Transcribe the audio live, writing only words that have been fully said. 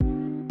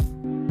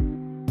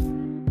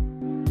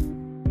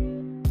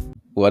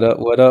What up?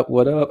 What up?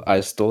 What up?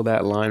 I stole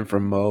that line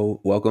from Mo.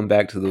 Welcome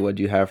back to the What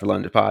Do You Have for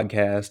Lunch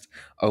podcast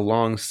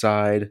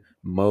alongside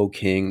Mo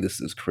King.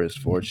 This is Chris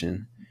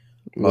Fortune.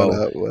 What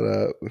Mo, up? What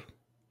up?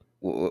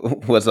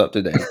 what's up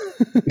today?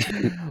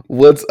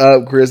 What's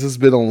up, Chris? It's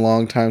been a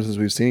long time since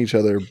we've seen each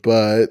other,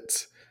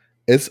 but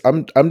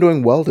I'm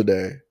doing well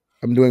today.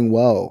 I'm doing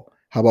well.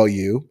 How about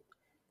you?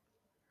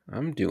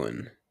 I'm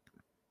doing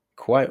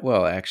quite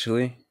well,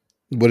 actually.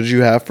 What did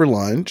you have for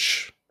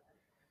lunch?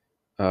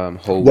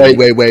 Whole Wait, wheat.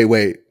 wait, wait,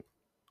 wait.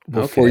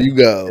 Before Okay, you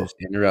go, just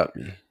interrupt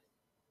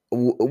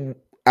me.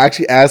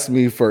 actually ask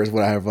me first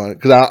what I have for lunch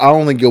because I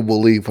don't think you'll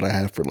believe what I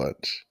had for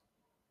lunch.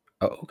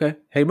 Oh, okay.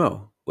 Hey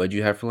Mo, what'd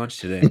you have for lunch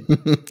today?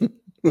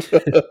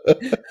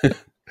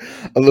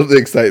 I love the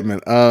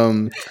excitement.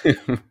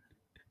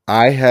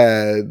 I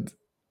had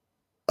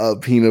a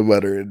peanut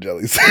butter and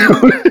jelly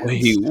sandwich.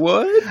 Wait,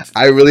 what?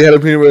 I really had a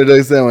peanut butter and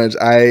jelly sandwich.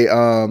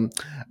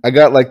 I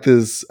got like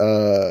this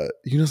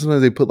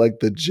sometimes they put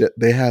like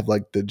they have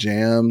like the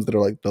jams that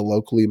are like the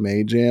locally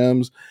made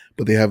jams,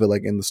 but they have it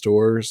like in the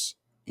stores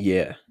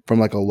Yeah. from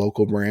like a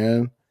local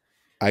brand.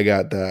 I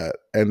got that.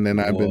 And then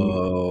I've been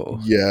Whoa.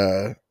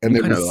 yeah, You and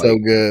it kind of was so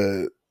like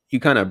good. you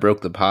kind of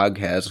broke the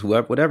podcast.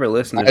 Whatever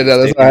listeners I are know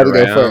that's why I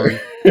sticking had to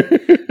go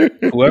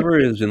first. around, whoever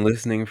has been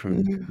listening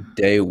from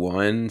day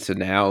one to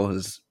now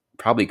is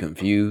probably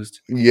confused,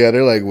 Yeah,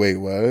 they're like, wait,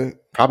 what?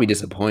 probably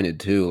disappointed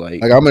too.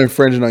 Like Like I'm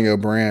infringing on your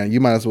brand. You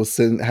might as well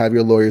have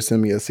your lawyer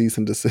send me a cease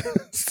and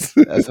desist. that's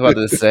what I was about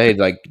to say.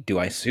 Like, do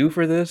I sue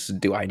for this?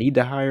 Do I need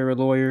to hire a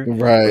lawyer?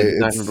 Right.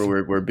 But not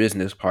remember we're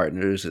business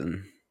partners,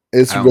 and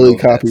It's I don't really know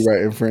if that's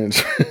copyright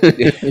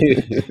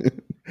infringement.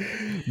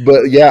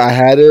 But yeah, I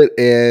had it,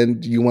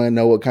 and you want to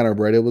know what kind of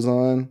bread it was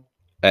on?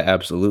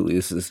 absolutely.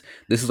 This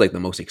is like the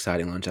most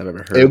exciting lunch I've ever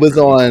It heard was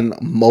from. on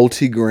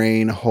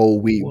multigrain whole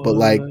wheat, but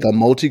like What? the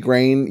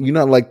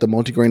multigrain, like the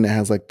multigrain that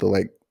has like the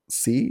like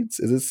seeds.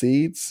 Is it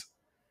seeds?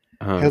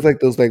 It has Um. like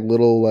those like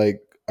little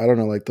like I don't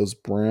know like those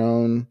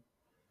brown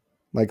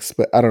like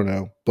I don't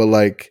know, but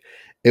like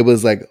it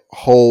was like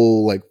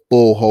whole like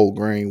full whole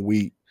grain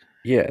wheat,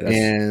 Yeah. That's.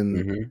 and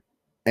Hmm.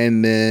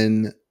 and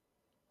then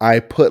I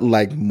put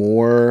like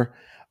more.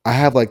 I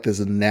have like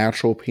this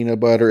natural peanut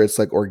butter. It's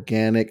like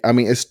organic. I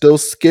mean, it's still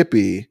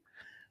Skippy,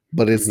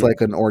 but it's Hmm. like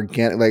an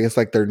organic. Like it's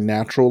like their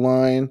natural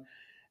line,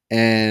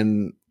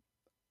 and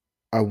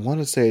I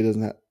want to say it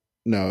doesn't have.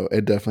 No,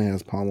 it definitely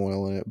has palm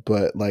oil in it,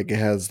 but like it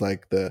has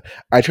like the.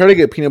 I try to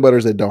get peanut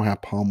butters that don't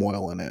have palm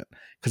oil in it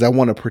because I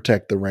want to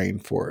protect the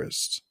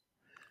rainforest.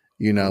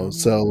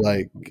 So Oh.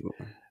 like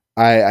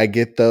I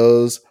get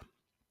those,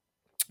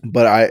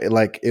 but I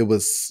like it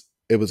was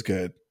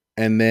good.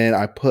 And then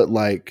I put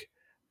like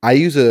I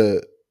use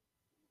a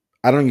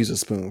I don't use a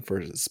spoon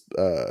for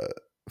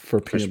For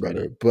peanut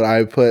butter, spreading.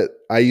 but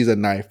I use a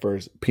knife for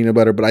peanut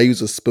butter, but I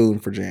use a spoon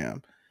for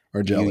jam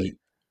or jelly.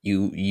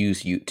 You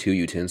use two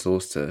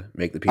utensils to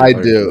make the peanut I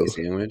butter and jelly do.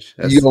 sandwich.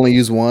 You That's only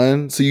use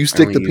one, so you I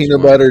stick only the use peanut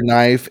one. butter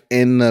knife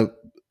in the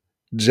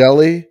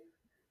jelly.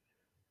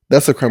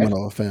 That's a Tec-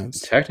 criminal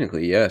offense.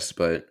 Technically, yes,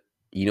 but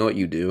you know what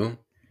you do?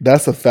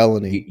 That's a You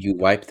felony. you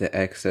wipe the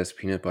excess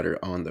peanut butter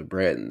on the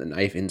bread, and the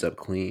knife ends up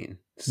clean.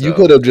 You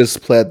could So have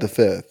just pled the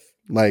fifth,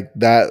 like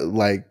that.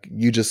 Like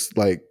you just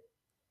like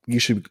you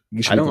should I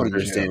be don't going to jail.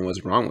 understand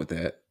what's wrong with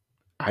that.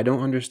 I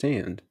don't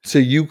understand. So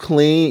you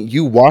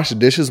wash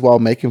dishes while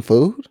making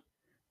food?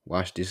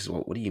 Wash dishes.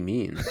 What do you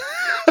mean?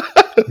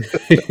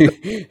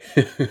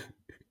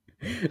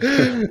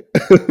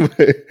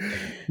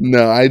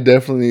 No, I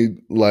definitely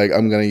like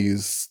I'm gonna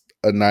use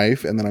a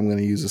knife and then I'm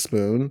gonna use a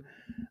spoon.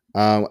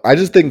 I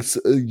just think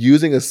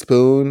using a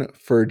spoon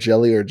for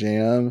jelly or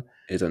jam.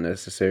 Is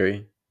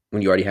unnecessary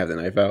when you already have the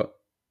knife out.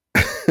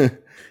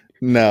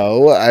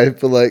 No, I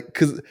feel like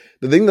because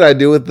the thing that I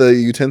do with the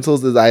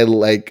utensils is I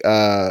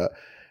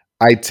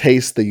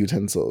taste the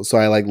utensils. So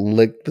I like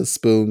lick the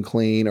spoon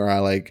clean or I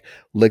like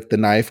lick the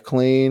knife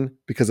clean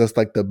because that's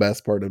like the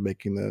best part of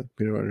making the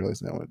peanut butter jelly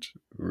sandwich.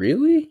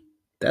 Really?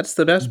 That's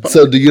the best So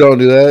part? do you don't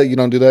do that? You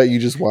don't do that? You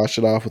just wash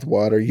it off with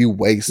water. You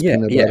waste Yeah,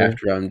 peanut yeah. butter.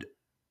 After I'm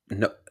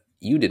no,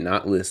 you did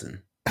not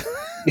listen.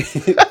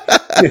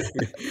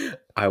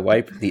 I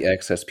wipe the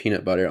excess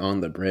peanut butter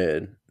on the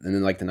bread, and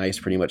then like the knife's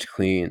pretty much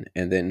clean,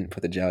 and then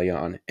put the jelly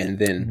on, and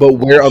then But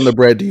where on the wash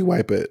bread do you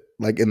wipe it?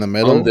 Like in the on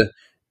middle? the.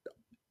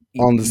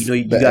 On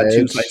You the got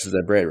two edge? slices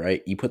of bread,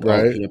 right? You put all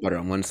the Right? peanut butter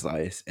on one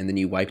slice, and then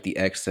you wipe the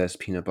excess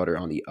peanut butter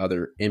on the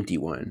other empty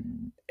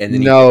one, and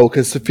then you put. No,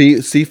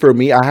 because see, for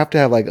me, I have to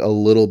have like a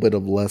little bit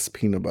of less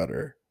peanut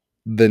butter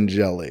than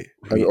jelly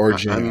or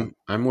jam.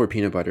 I'm more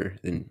peanut butter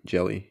than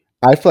jelly.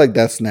 I feel like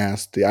that's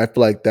nasty. I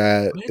feel like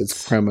that is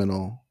What?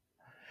 criminal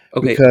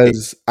Okay, okay.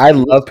 because I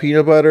love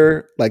peanut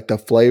butter, like the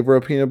flavor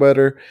of peanut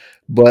butter,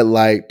 but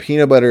like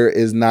peanut butter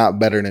is not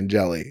better than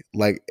jelly.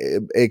 Like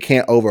it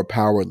can't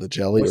overpower the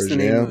jelly What's or the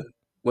name of jam.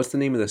 what's the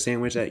name of the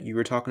sandwich that you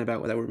were talking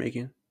about that we're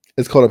making?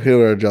 It's called a peanut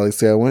butter jelly Yeah,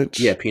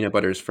 sandwich. peanut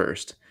butter is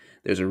first.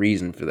 There's a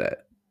reason for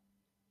that.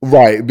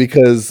 Right,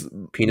 because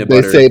Peanut they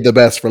butter, save the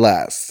best for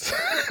last.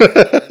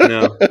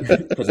 no,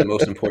 because the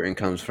most important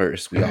comes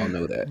first. We all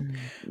know that.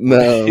 But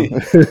No.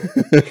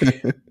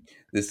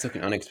 this took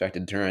an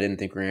unexpected turn. I didn't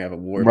think we were gonna have a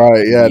war about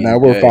Right, yeah, now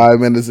we're PB&J. 5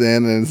 minutes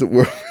in and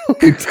we're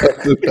only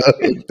talking about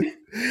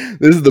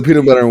this is the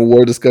peanut butter and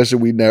war discussion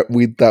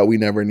we thought we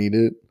never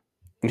needed.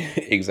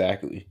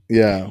 Exactly.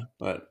 Yeah.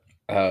 But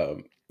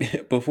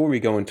before we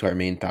go into our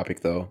main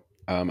topic, though,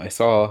 I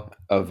saw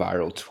a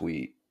viral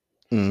tweet.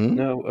 Mhm.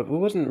 No, it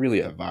wasn't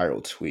really a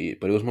viral tweet,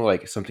 but it was more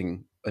like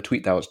a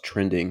tweet that was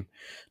trending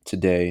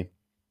today.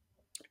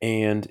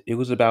 And it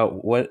was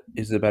about what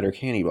is the better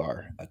candy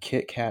bar, a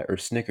Kit Kat or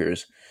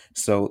Snickers?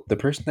 So the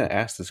person that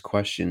asked this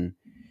question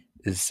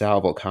is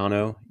Sal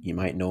Volcano. You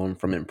might know him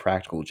from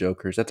Impractical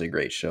Jokers. That's a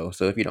great show.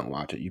 So if you don't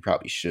watch it, you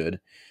probably should.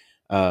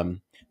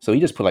 So he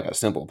just put like a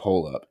simple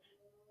poll up,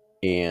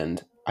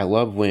 and I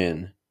love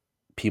when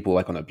people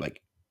like on a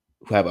like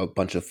who have a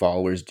bunch of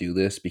followers do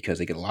this because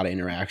they get a lot of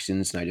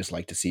interactions, and I just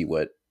like to see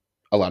what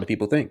a lot of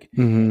people think.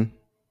 Mhm.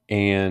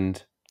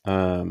 And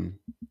um,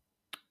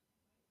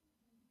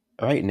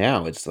 right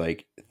now it's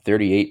like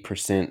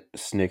 38%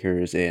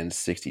 Snickers and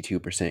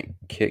 62%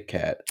 Kit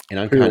Kat, and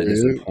I'm kind of Period.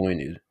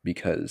 disappointed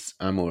because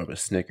I'm more of a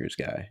Snickers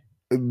guy.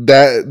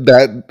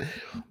 That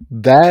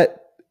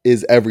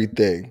is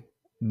everything.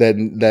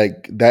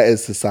 That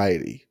is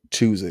society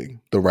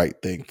choosing the right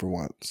thing for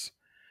once.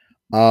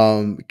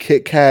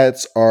 Kit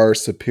Kats are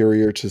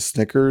superior to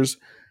Snickers.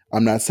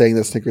 I'm not saying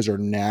that Snickers are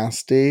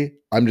nasty.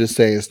 I'm just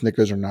saying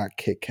Snickers are not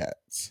Kit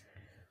Kats.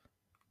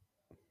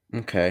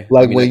 Okay, I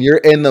Like mean, when you're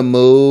in the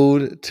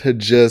mood to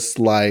just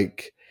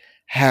like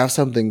have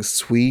something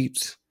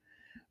sweet,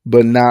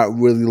 but not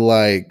really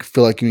like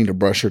feel like you need to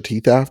brush your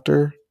teeth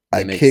after, a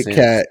that makes Kit sense.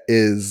 Kat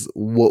is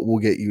what will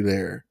get you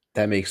there.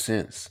 That makes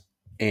sense,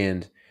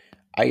 and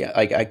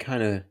I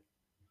kind of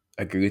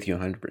agree with you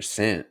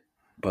 100%.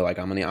 But like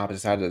I'm on the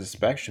opposite side of the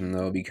spectrum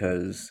though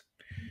because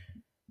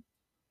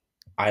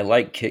I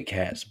like Kit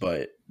Kats,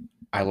 but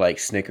I like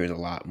Snickers a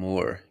lot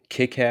more.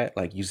 Kit Kat,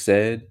 like you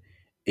said,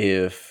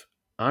 if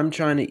I'm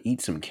trying to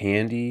eat some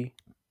candy,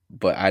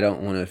 but I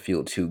don't want to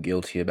feel too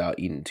guilty about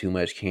eating too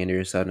much candy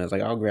or something, I was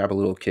like, I'll grab a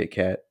little Kit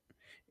Kat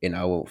and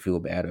I won't feel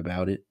bad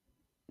about it.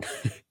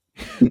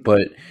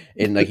 But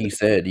and like you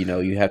said,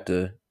 you have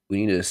to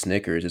we need a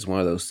Snickers. It's one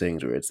of those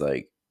things where it's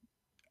like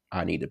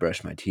I need to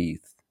brush my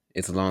teeth.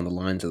 It's along the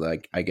lines of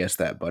like I guess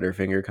that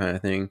Butterfinger kind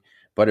of thing.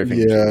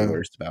 Butterfingers are the Yeah.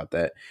 worst about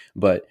that.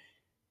 But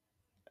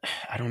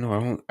I don't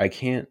know. I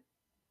can't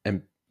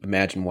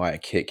imagine why a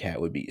Kit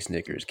Kat would beat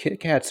Snickers. Kit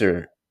Kats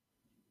are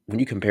when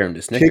you compare them to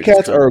Kit Snickers, it's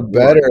Kats kind of are boring,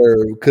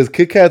 better because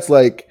Kit Kats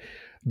like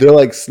they're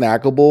like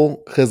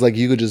snackable because like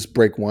you could just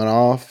break one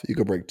off, you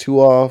could break two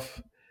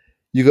off.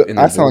 You could and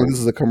I they're sound like this boring.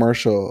 is a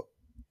commercial,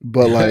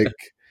 but like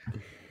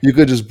you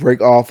could just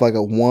break off like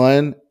a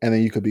one and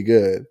then you could be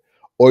good.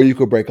 Or you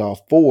could break off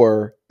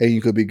four and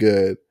you could be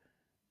good.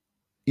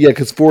 Yeah,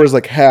 because four is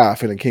like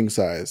half in a king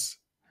size.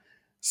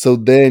 So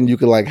then you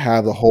could like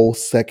have the whole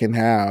second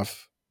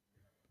half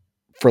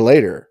for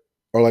later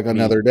or like I mean,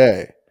 another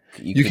day.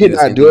 you You could do the cannot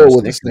same thing do with it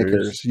with the Snickers,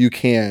 Snickers. You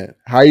can't.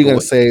 How are you but going to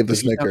what? save the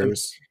But you talking?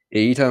 Snickers?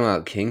 Yeah, you talking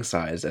about king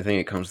size? I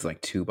think it comes to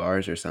like 2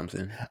 bars or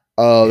something.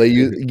 Oh, they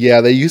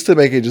used to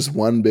make it just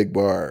one big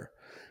bar,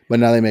 but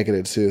now they make it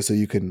a two, so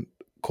you can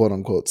quote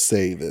unquote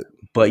save it.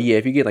 But yeah,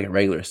 if you get like a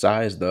regular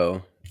size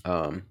though,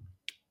 um,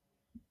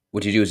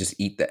 what you do is just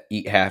eat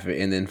half of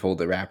it, and then fold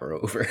the wrapper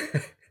over.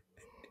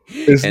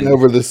 It's And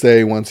never the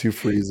same once you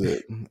freeze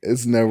it.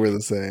 It's never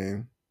the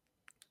same.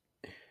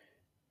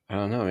 I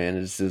don't know, man.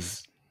 It's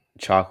just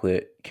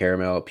chocolate,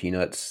 caramel,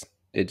 peanuts.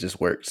 It just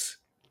works.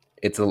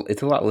 It's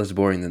a lot less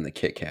boring than the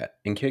Kit Kat.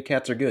 And Kit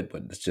Kats are good,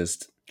 but it's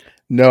just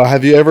No,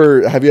 have you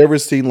ever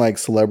seen like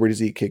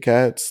celebrities eat Kit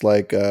Kats?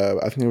 Like I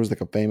think there was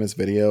like a famous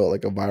video,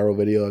 like a viral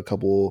video a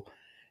couple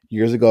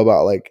years ago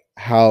about like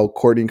how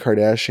Kourtney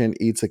Kardashian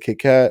eats a Kit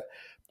Kat.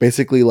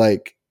 Basically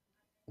like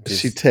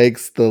she just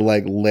takes the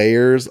like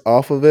layers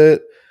off of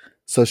it.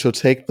 So she'll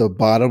take the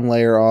bottom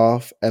layer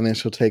off and then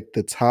she'll take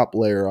the top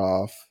layer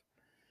off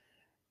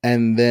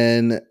and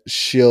then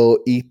she'll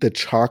eat the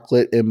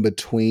chocolate in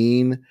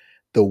between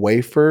the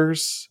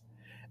wafers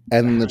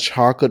and then the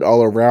chocolate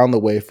all around the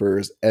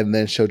wafers and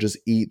then she'll just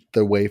eat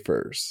the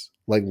wafers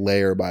like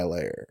layer by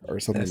layer or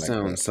something that like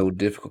that. sounds so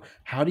difficult.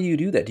 How do you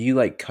do that? Do you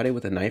like cut it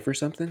with a knife or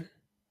something?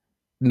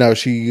 No,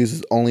 she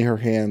uses only her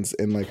hands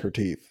and like her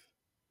teeth.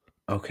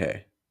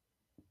 Okay,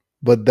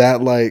 But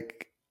that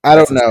like I that's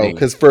don't know insane.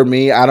 cuz for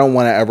me I don't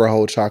want to ever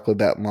hold chocolate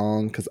that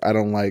long cuz I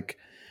don't like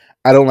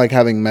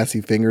having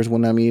messy fingers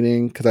when I'm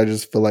eating because I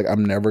just feel like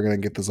I'm never gonna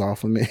get this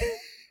off of me.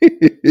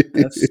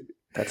 That's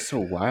that's so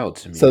wild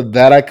to So me.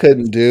 that I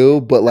couldn't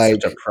do, but That's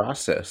such a like,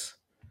 process.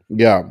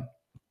 yeah,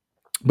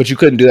 but you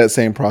couldn't do that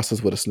same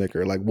process with a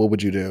Snicker. Like, what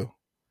would you do?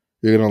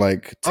 You're gonna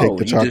like take Oh,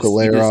 the you chocolate just you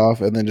layer just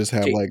off and then just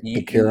have take like the you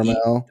eat.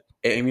 caramel.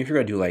 I mean, if you're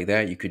gonna do like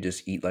that, you could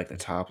just eat like the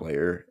top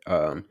layer.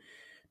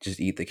 Just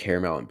eat the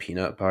caramel and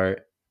peanut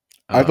part.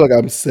 I feel Um, like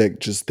I'm sick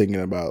just thinking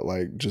about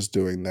like just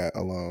doing that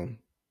alone.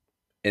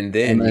 and and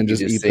then you then can just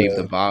just eat save the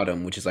the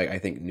bottom, which is like I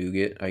think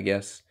nougat, I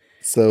guess,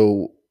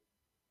 so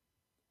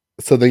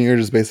so then you're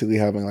just basically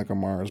having like a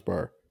Mars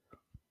bar.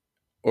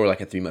 or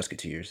like a Three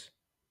Musketeers,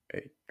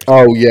 right, or Oh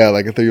something. yeah,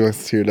 like a 3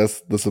 here.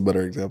 That's a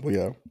better example.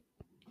 Yeah,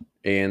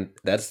 And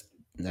that's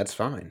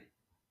fine.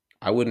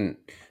 I wouldn't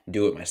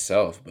do it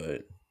myself,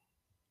 but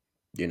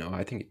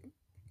I think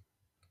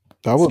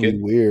that it's would be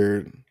good.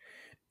 weird.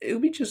 It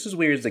would be just as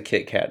weird as the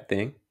Kit Kat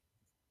thing.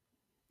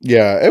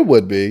 Yeah, it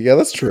would be. Yeah,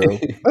 that's true.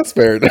 That's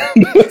fair.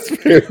 That's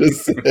fair to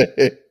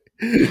say.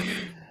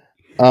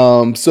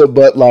 So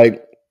but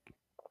like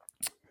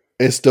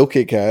it's still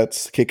Kit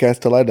Kats. Kit Kats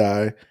till I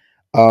die.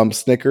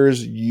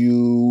 Snickers,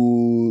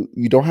 you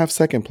don't have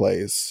second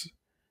place.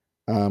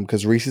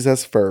 Because Reese's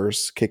has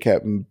first. Kit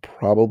Kat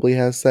probably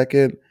has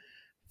second.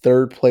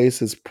 Third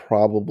place is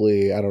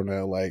probably, I don't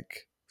know,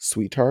 like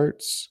Sweet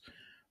Tarts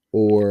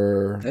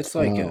or That's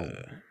like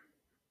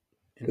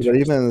is that even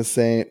interesting. the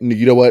same? No,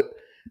 you know what?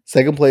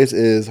 Second place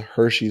is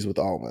Hershey's with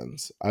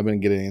almonds. I've been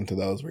getting into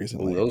those Oh,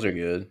 recently. those are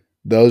good.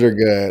 Those are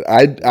good.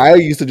 I Yeah.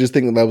 used to just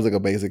think that was like a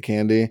basic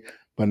candy,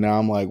 but now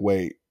I'm like,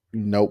 wait,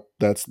 nope,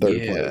 that's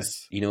third Yeah.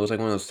 place. It's like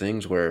one of those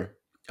things where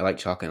I like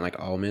chocolate and like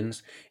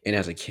almonds, and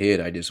as a kid,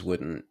 I just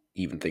wouldn't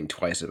even think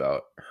twice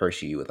about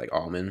Hershey with like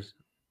almonds,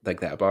 like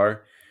that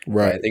bar. But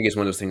I Right. think it's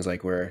one of those things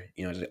like where,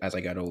 as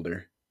I got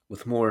older,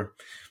 with more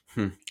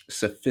hmm,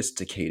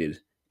 sophisticated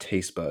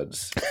taste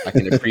buds, I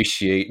can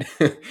appreciate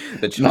the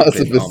Not chocolate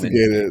and almond.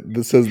 sophisticated.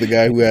 This says the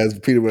guy who has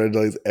peanut butter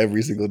jellies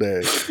every single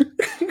day.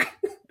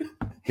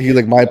 He's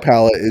like, my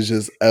palate is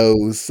just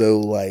so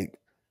like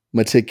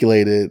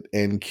meticulated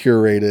and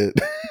curated.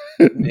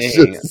 Dang,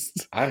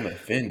 Just I'm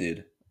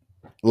offended.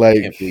 I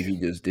like can't believe you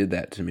just did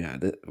that to me. I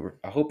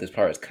hope this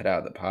part is cut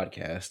out of the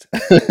podcast.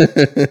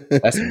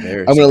 That's I'm gonna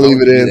embarrassing. Why leave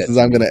would it you do in that since to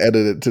I'm gonna me?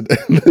 edit it to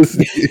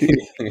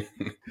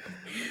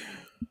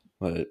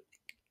But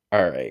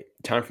all right,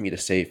 time for me to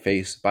save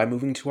face by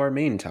moving to our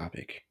main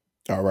topic.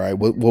 All right.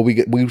 What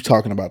we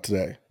talking about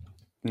today?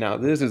 Now,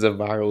 this is a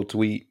viral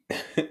tweet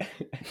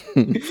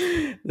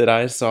that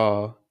I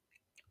saw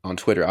on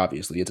Twitter.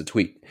 Obviously, it's a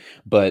tweet,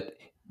 but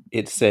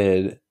it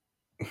said,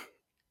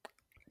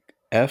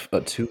 "F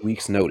a 2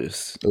 weeks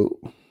notice. Oh.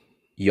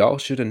 Y'all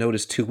should have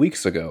noticed 2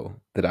 weeks ago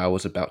that I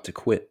was about to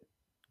quit."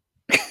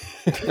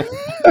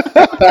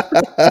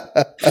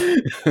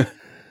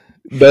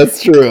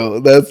 That's true.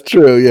 That's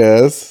true.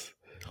 Yes.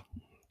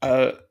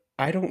 uh,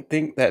 I don't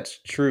think that's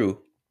true.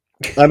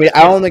 I mean,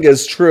 I don't think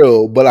it's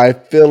true, but I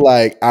feel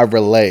like I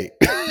relate.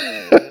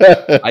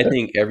 I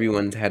think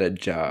everyone's had a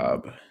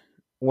job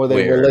Well,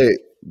 they where relate.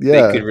 they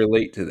Yeah. could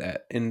relate to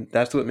that, and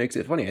that's what makes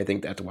it funny. I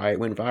think that's why it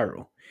went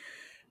viral.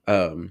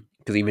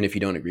 Because even if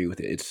you don't agree with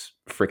it, it's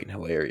freaking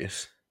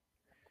hilarious.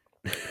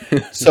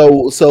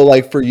 So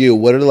like for you,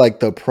 what are like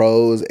the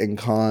pros and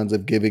cons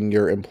of giving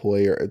your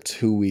employer a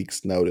 2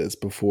 weeks notice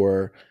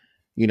before,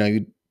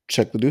 you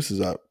check the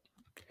deuces up?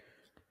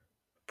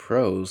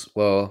 Pros,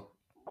 well,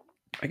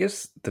 I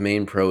guess the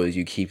main pro is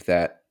you keep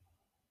that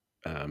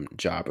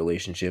job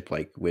relationship,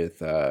 like with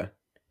the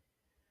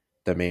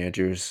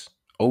managers,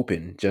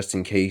 open just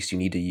in case you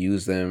need to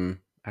use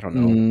them. I don't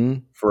know,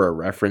 Mm. for a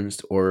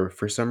reference, or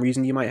for some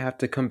reason you might have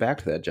to come back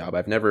to that job.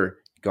 I've never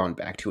gone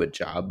back to a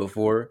job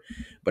before,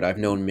 but I've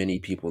known many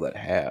people that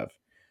have.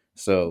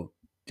 So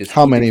just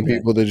How many keeping that,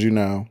 people did you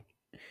know?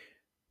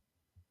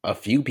 a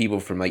few people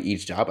from like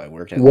each job I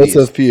worked, at What's a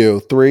least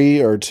few?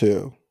 3 or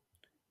 2?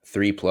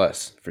 three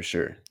plus for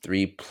sure.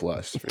 Three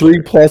plus for 3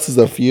 sure. plus is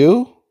a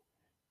few?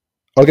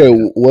 Okay,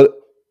 Yeah. what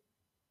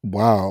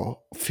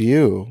wow,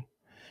 few.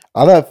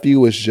 I thought few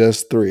was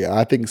just 3.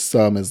 I think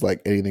some is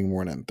like anything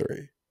more than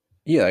 3.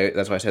 Yeah,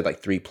 that's why I said like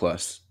three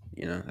plus.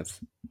 That's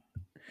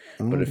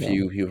but a Okay.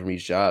 few people from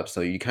each job.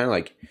 So you kind of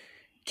like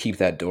keep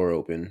that door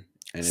open,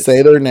 and Say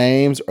it's their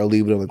names or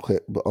leave it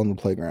on the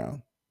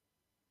playground.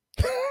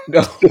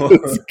 no.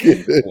 Just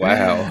kidding.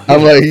 Wow.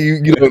 I'm like,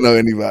 you don't know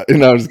anybody.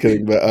 No, I'm just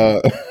kidding. But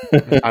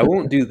I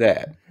won't do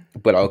that,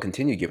 but I'll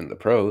continue giving the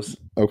pros.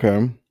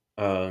 okay.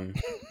 Um,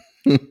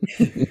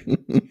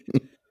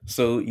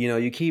 so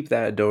you keep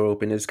that door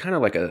open. It's kind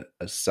of like a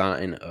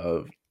sign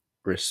of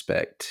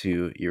respect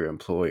to your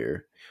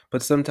employer.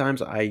 But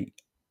sometimes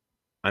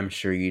I'm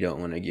sure you don't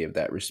want to give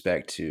that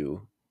respect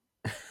to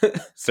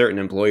certain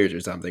employers or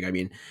something. I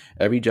mean,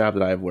 every job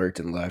that I've worked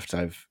and left,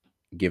 I've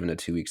given a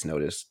 2 weeks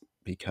notice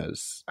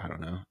because I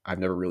don't know. I've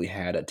never really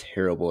had a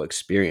terrible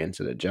experience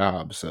at a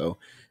job, so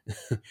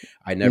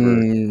I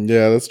never.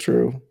 Yeah, that's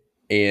true.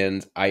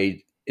 And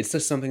it's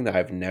just something that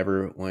I've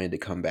never wanted to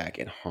come back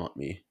and haunt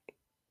me.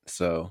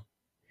 So,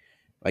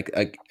 like,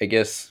 I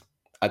guess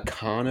a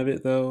con of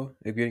it though,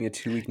 of getting a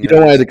 2 week You don't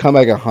want it notice. to come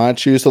back and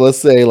haunt you. So let's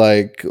say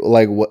like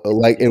what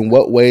like in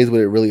what ways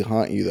would it really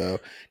haunt you though?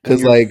 When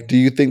Because you're like, do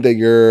you think that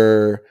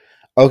you're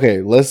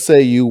okay? Let's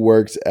say you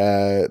worked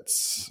at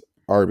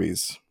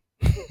Arby's.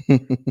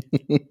 Let's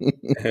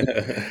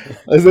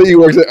say you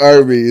worked at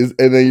Arby's,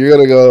 and then you're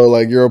gonna go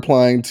like you're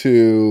applying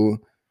to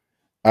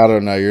I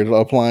don't know. You're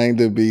applying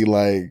to be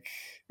like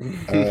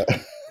uh,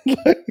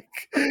 like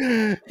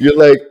you're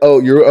like oh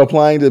you're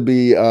applying to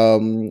be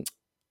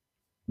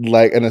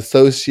like an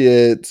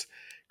associate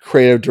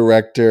creative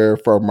director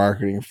for a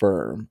marketing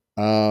firm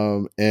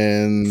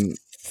in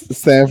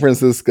San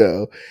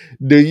Francisco.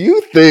 Do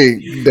you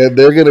think that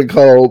they're gonna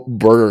call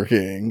Burger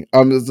King?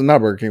 It's not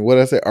Burger King. What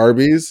did I say?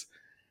 Arby's,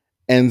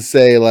 and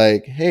say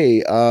like,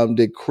 "Hey,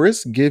 did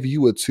Chris give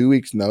you a 2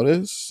 weeks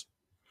notice,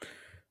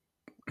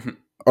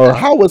 or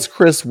how was Possibly.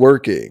 Chris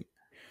working?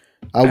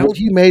 I don't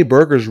He think. made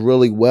burgers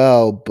really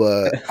well,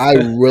 but I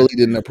really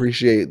didn't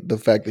appreciate the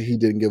fact that he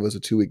didn't give us a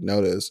 2 week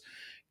notice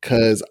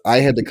because I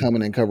had to come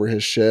in and cover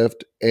his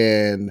shift.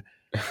 And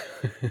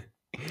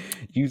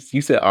You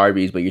said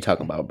Arby's, but you're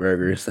talking about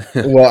burgers.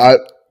 well,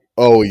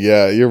 oh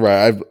yeah, you're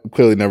right. I've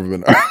clearly never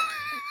been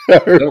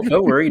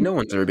Don't worry, no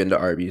one's ever been to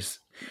Arby's.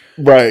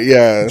 right.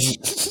 Yeah,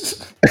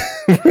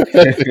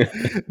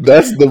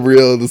 that's the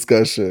real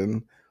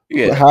discussion.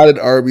 Yeah. How did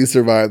Arby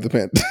survive the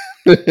pandemic?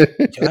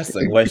 That's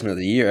the question of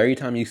the year. Every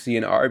time you see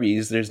an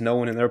Arby's, there's no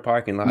one in their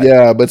parking lot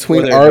Yeah,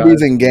 or between their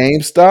Arby's and drive-through.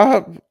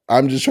 GameStop,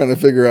 I'm just trying to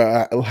figure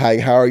out like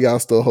how are y'all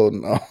still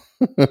holding on?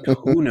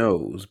 Who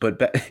knows? But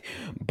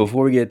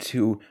before we get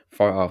too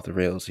far off the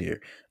rails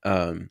here,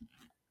 um,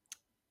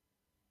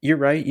 you're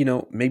right.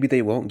 Maybe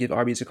they won't give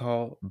Arby's a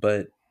call,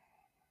 but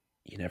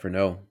you never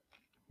know.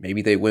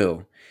 Maybe they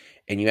will.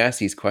 And you ask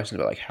these questions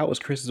about like, how was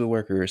Chris as a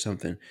worker or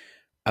something?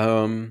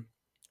 Um,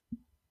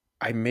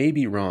 I may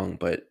be wrong,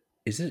 but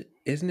isn't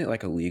it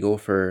like illegal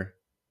for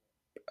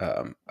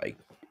like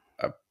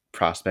a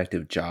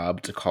prospective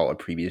job to call a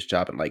previous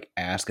job and like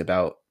ask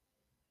about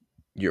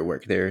your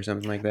work there or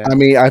something like I that?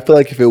 mean, I feel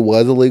like if it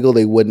was illegal,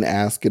 they wouldn't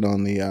ask it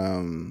on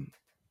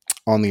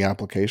the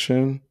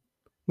application,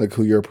 like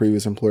who your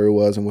previous employer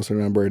was and what's their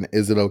number and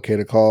is it okay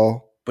to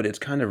call? But it's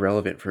kind of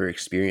relevant for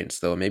experience,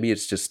 though. Maybe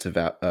it's just to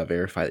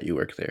verify that you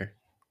work there.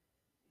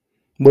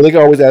 Well, they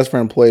can always ask for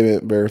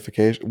employment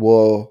verification.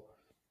 Well,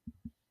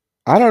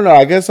 I don't know.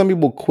 I guess some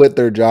people quit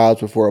their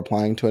jobs before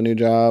applying to a new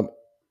job.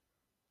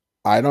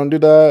 I don't do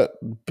that,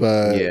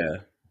 but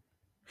Yeah,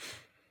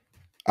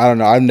 I don't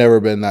know. I've never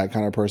been that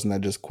kind of person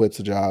that just quits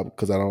a job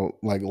because I don't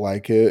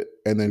like it,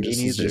 and then me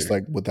just is just neither.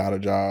 like without a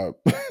job.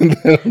 And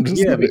then I'm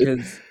just Yeah, like,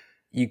 because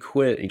you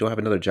quit, you don't have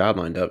another job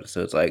lined up,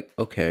 so it's like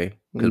okay,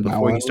 because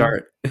now I'm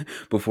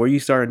before you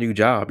start a new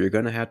job, you're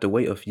gonna have to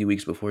wait a few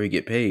weeks before you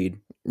get paid.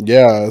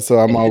 yeah. So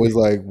I'm always And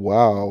like,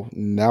 wow,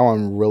 now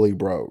I'm really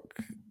broke.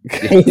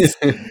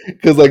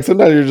 Because like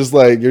sometimes you're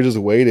just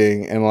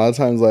waiting, and a lot of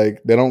times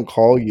like they don't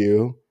call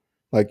you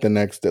like the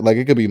next day. Like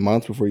it could be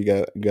months before you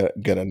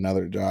get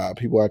another job.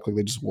 People act like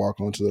they just walk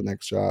on to the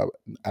next job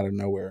out of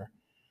nowhere.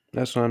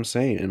 that's what I'm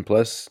saying. And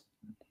plus,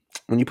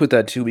 when you put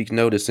that 2 week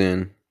notice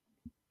in,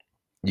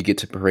 you get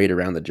to parade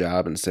around the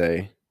job and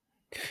say,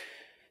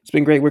 "It's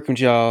been great working with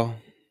y'all,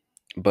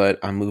 but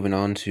I'm moving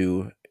on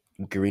to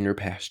greener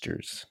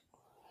pastures."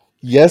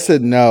 Yes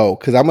and no,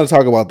 because I'm going to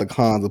talk about the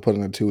cons of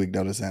putting a 2 week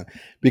notice in.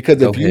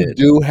 Because Go if you ahead.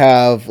 do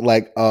have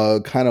like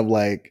a kind of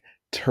like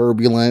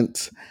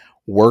turbulent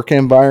work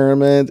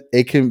environment,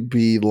 it can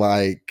be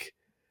like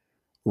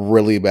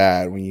really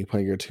bad when you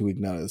put your 2 week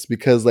notice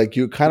because like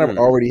you kind of Hmm.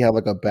 already have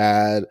like a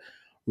bad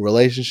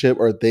relationship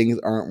or things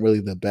aren't really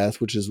the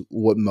best, which is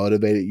what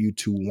motivated you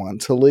to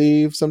want to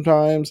leave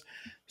sometimes.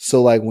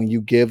 So like when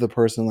you give the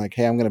person like,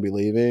 hey, I'm gonna be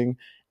leaving,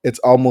 it's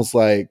almost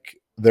like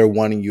they're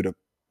wanting you to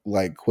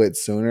like quit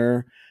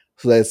sooner.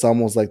 So that it's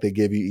almost like they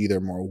give you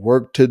either more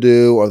work to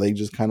do or they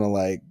just kind of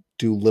like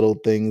do little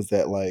things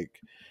that like,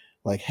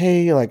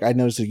 hey, like I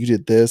noticed that you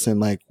did this and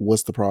like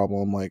what's the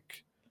problem?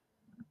 Like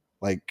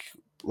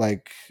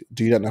like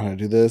do you not know how to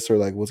do this or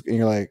like what's and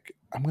you're like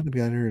I'm gonna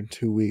be out here in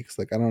 2 weeks,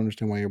 like I don't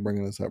understand why you're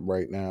bringing this up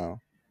right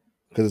now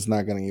because it's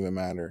not gonna even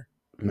matter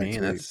next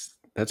Man, week.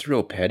 that's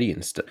real petty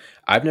and stuff.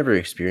 I've never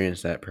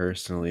experienced that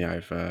personally. I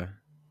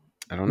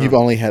don't You've know.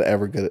 only had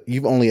ever good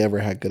you've only ever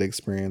had good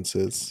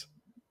experiences.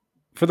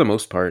 For the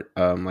most part,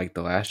 like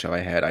the last job I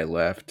had, I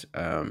left.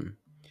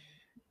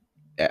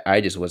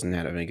 I just wasn't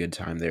having a good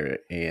time there,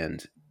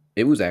 and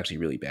it was actually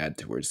really bad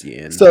towards the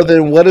end. So But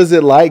then what is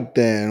it like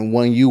then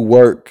when you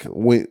work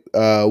with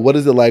what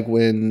is it like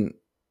when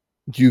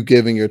you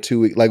giving your 2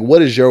 week, like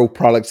what is your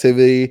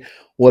productivity,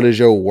 what is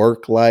your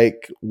work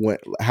like when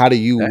how do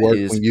you that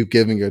work is when you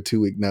giving your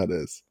 2 week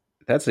notice?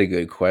 that's a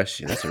good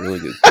question. That's a really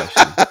good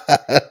question.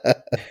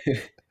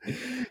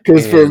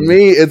 Because for And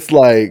me, it's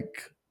like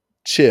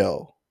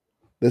chill.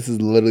 This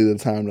is literally the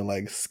time to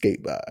like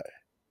skate by.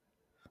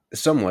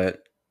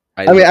 somewhat,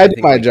 I mean, I I do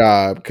think my like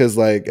job because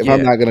like if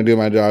I'm yeah, not gonna do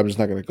my job, I'm just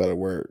not gonna go to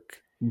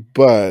work.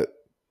 But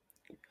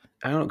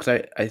I don't know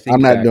because I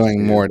I'm think not back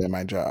doing to more than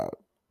my job.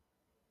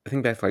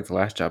 like the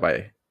last job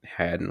I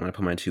had, and when I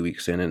put my 2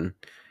 weeks in, and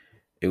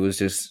it was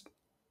just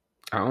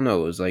I don't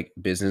know, it was like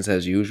business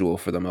as usual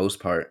for the most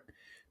part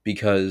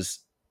because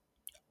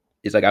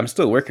it's like I'm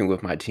still working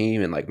with my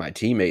team and like my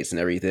teammates and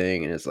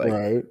everything, and it's like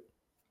Right.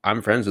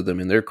 I'm friends with them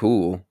and they're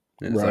cool,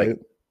 and it's like Right.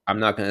 I'm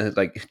not gonna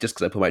like just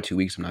because I put my 2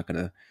 weeks, I'm not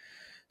gonna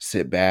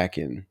sit back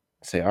and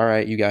say, "All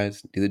right, you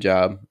guys do the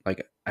job."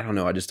 Like I don't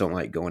know, I just don't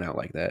like going out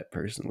like that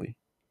personally.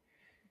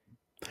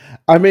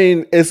 I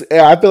mean, it's.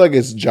 I feel like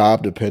it's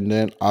job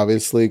dependent,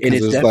 obviously, And because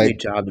it's there's definitely like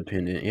job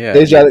dependent. Yeah,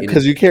 it's and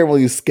because you can't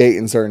really skate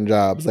in certain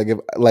jobs. Like if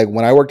like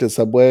when I worked at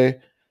Subway,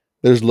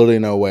 there's literally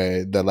no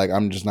way that like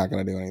I'm just not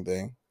gonna do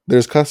anything.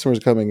 There's customers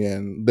coming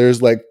in.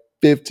 There's like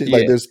 15,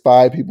 like yeah. there's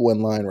 5 people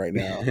in line right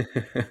now.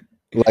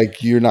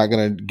 Like you're not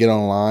gonna get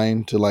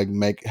online to like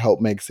help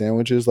make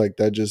sandwiches. Like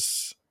that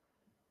just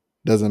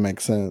doesn't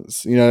make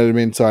sense. You know what I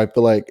mean? So I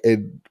feel like it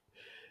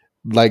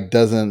like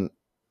doesn't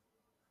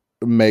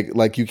make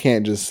like you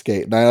can't just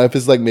skate. Now if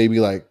it's like maybe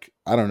like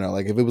I don't know,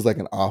 like if it was like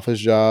an office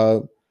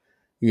job,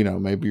 you know,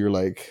 maybe you're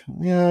like,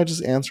 yeah,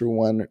 just answer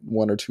one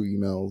or two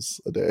emails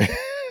a day.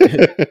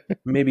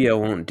 Maybe I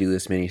won't do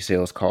this many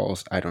sales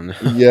calls. I don't know.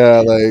 Yeah,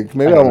 like I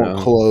maybe I don't won't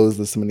know. close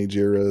this many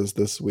Jiras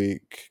this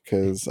week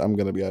because I'm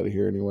gonna be out of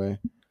here anyway.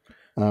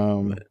 But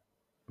Um,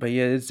 but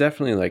yeah, it's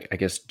definitely like I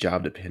guess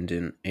job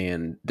dependent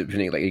and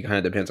depending like it kind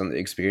of depends on the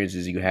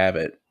experiences you have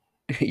at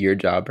your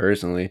job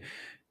personally.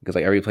 Because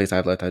like every place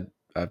I've left,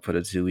 I've put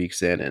a 2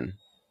 weeks in, and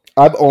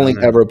I've I only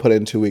don't know. ever put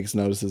in 2 weeks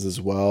notices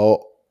as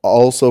well,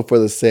 also for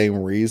the same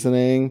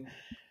reasoning.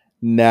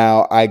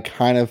 Now I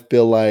kind of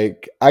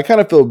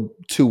feel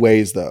two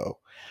ways though,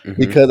 Hmm.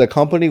 because a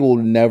company will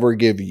never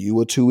give you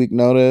a 2 week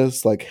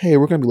notice. Like, hey,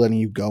 we're gonna be letting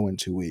you go in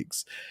 2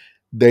 weeks.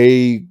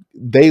 They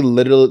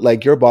literally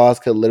like your boss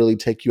could literally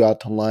take you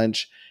out to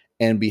lunch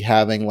and be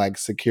having like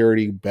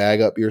security bag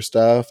up your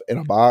stuff in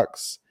a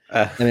box.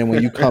 Uh, And then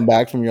when you come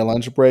back from your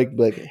lunch break,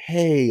 be like,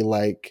 hey,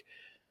 like,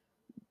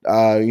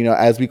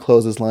 as we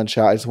close this lunch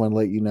out, I just want to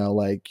let you know,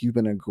 like, you've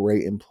been a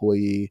great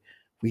employee.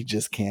 We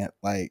just can't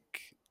like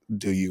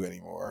do you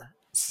anymore.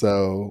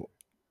 So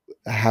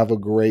have a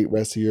great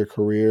rest of your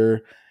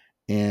career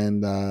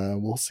and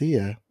we'll see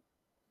you.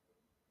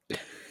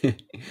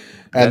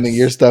 And then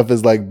your that's stuff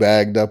is like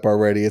bagged up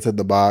already. It's in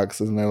the box,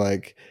 and they're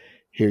like,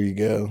 "Here you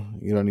go.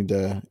 You don't need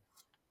to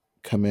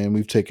come in.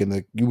 We've taken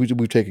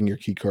your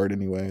key card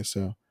anyway.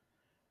 So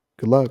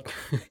good luck."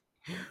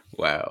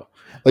 wow.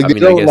 Like I they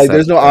mean, I don't guess like.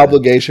 There's that's no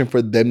obligation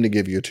for them to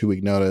give you a 2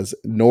 week notice,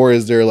 nor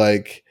is there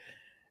like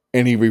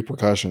any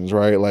repercussions,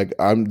 right? Like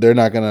I'm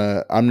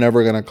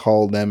never gonna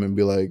call them and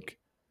be like,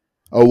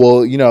 oh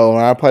well,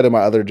 when I applied to my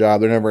other job,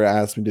 they're never gonna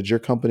ask me, did your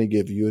company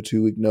give you a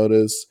 2 week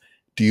notice?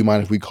 Do you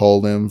mind if we call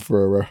them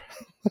for a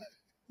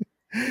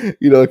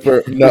like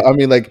for no, I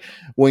mean like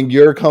when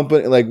your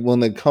company like when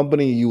the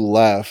company you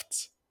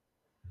left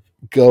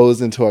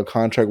goes into a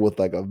contract with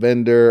like a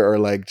vendor or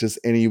like just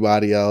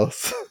anybody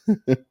else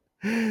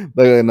like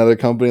another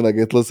company like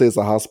let's say it's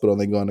a hospital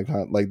and they go into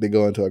they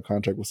go into a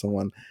contract with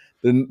someone,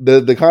 then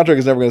the contract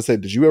is never going to say,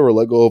 did you ever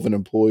let go of an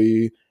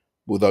employee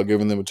without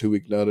giving them a 2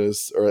 week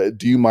notice, or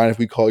do you mind if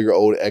we call your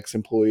old ex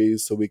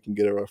employees so we can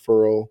get a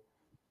referral?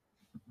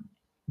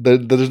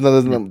 There's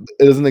no,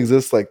 it doesn't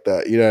exist like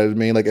that. You know what I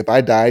mean? Like if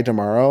I die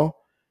tomorrow,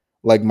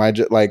 like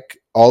like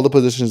all the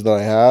positions that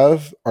I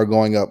have are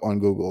going up on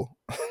Google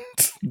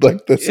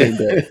like the same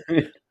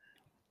day.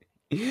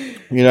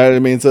 You know what I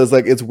mean? So it's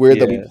like it's weird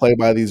that we yeah. play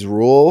by these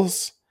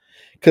rules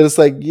because it's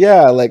like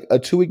yeah, like a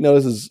 2 week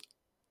notice is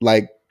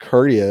like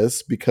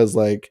courteous because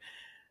like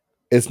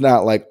it's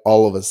not like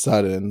all of a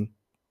sudden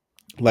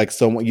like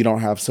someone you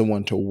don't have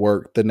someone to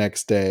work the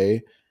next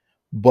day,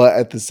 but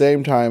at the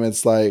same time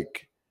it's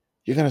like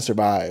you're gonna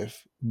survive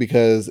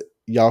because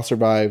y'all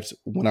survived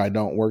when I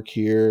don't work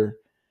here.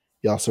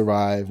 Y'all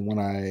survive when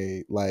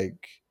I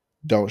like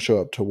don't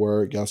show up to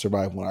work. Y'all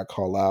survive when I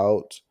call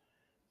out.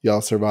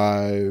 Y'all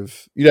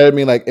survive. You know what I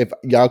mean? Like if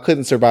y'all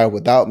couldn't survive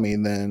without me,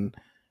 then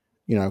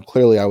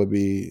clearly I would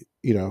be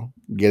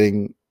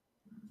getting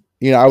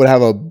I would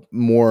have a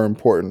more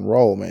important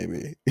role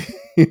maybe.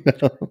 you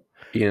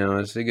know?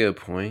 It's a good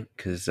point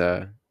because,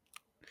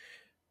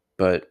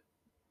 but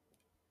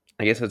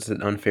I guess that's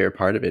an unfair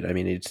part of it. I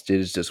mean, it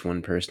is just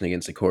one person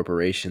against a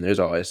corporation. There's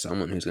always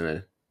someone who's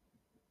gonna,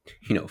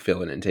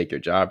 fill in and take your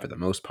job for the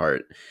most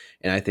part.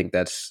 And I think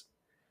that's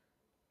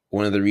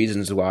one of the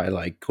reasons why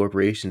like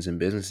corporations and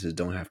businesses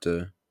don't have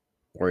to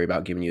worry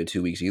about giving you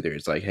 2 weeks either.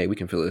 It's like, hey, we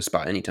can fill this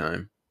spot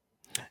anytime.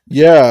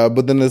 Yeah,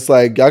 but then it's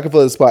like y'all can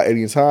fill the spot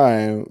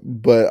anytime,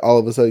 but all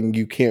of a sudden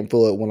you can't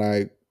fill it when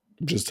I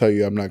just tell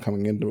you I'm not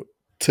coming in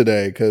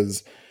today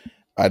because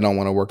I don't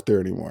want to work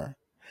there anymore.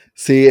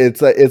 See,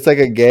 it's like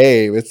a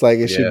game. It's like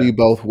it should Yeah. be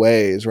both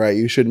ways, right?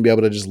 You shouldn't be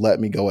able to just let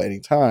me go at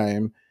any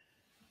time.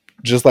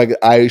 Just like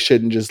I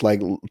shouldn't just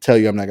like tell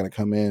you I'm not going to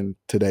come in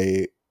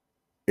today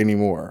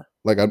anymore.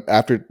 Like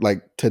after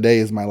like today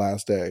is my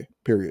last day.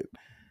 Period.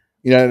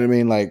 You know what I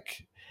mean?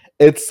 Like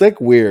it's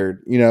like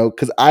weird,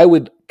 because I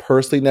would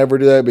personally never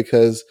do that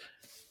because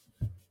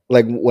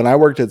like when I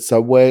worked at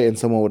Subway and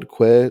someone would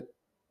quit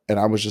and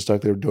I was just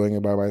stuck there doing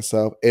it by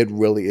myself, it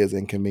really is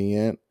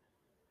inconvenient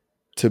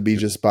to be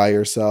just by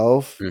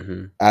yourself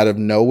Mm-hmm. out of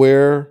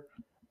nowhere.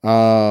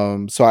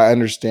 So I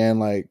understand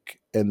like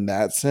in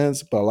that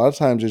sense, but a lot of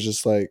times it's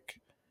just like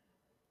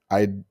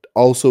I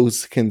also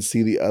can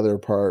see the other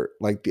part,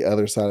 like the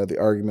other side of the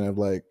argument of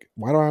like,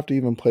 why do I have to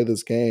even play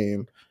this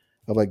game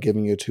of like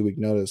giving you a 2 week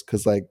notice?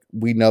 Because like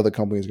we know the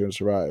company is going to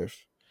survive.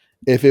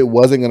 If it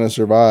wasn't going to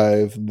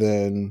survive,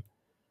 then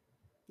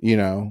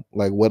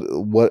like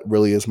what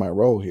really is my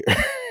role here?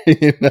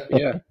 you know?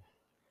 Yeah.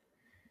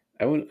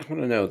 I want to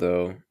know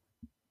though,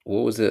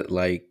 what was it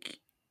like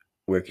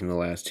working the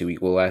last 2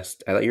 weeks? Well,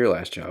 last at your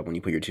last job when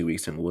you put your 2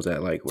 weeks in, what was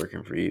that like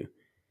working for you?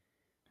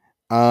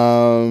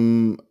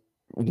 Um,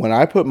 when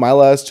I put my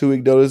last 2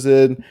 week notice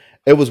in,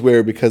 it was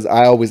weird because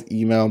I always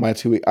email my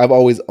 2 week. I've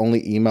always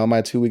only emailed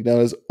my 2 week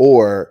notice,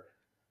 or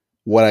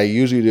what I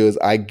usually do is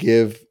I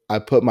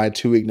put my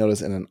 2 week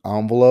notice in an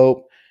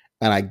envelope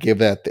and I give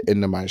that at the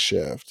end of my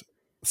shift.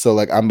 So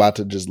like I'm about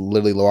to just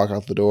literally walk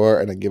out the door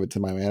and I give it to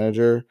my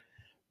manager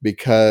Hmm.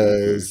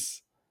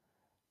 because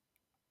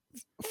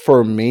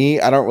for me,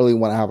 I don't really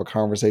want to have a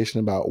conversation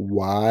about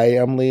why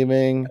I'm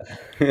leaving.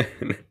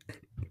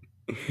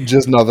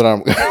 Just know that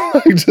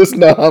I'm just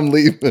know I'm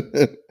leaving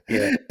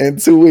Yeah. in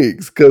 2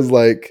 weeks. Cause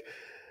like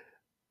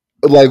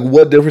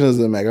what difference does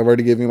it make? I've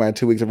already given you my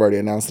 2 weeks. I've already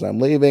announced that I'm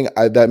leaving.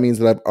 That means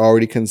that I've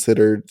already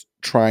considered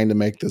trying to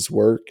make this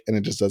work and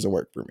it just doesn't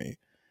work for me.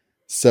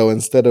 So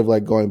instead of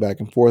like going back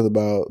and forth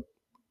about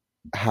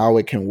how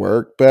it can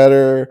work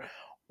better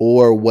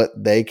or what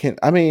they can,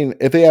 I mean,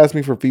 if they ask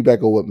me for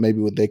feedback or what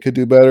they could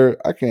do better,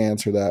 I can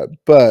answer that.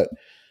 But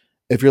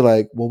if you're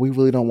like, well, we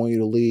really don't want you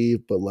to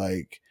leave, but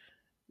like,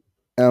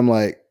 and I'm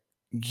like,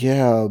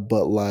 yeah,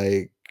 but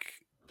like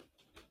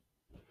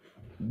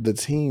the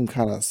team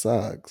kind of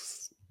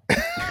sucks.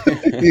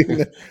 You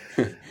know?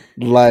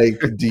 Like,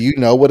 do you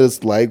know what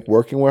it's like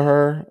working with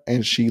her?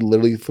 And she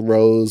literally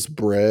throws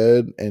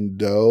bread and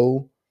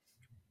dough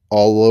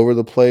all over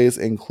the place,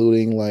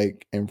 including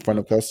like in front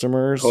of Hold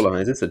customers. on,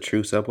 is this a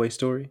true Subway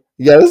story?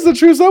 Yeah, this is a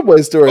true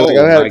Subway story. Like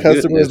Oh I've my had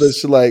customers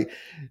that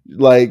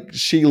goodness. she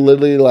she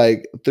literally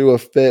like threw a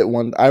fit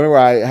one. I remember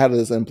I had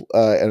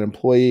an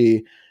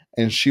employee,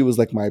 and she was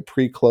like my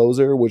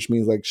pre-closer, which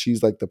means like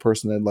she's like the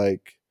person that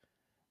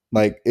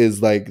like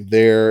is like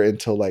there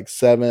until like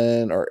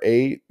 7 or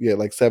 8, yeah,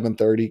 like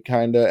 7:30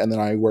 kind of, and then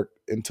I work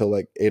until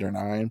like 8 or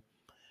 9.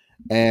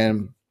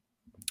 And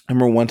I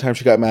remember one time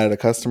she got mad at a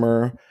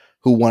customer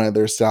who wanted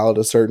their salad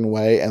a certain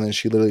way, and then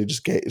she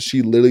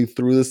literally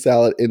threw the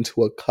salad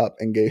into a cup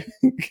and gave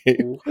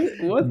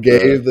What the?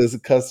 gave this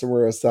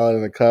customer a salad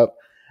in a cup.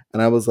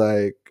 And I was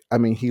like, I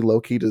mean, he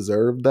low key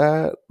deserved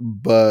that,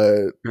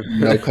 but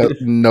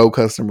no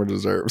customer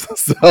deserves a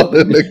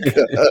salad in a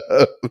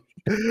cup.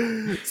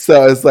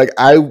 So it's like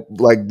I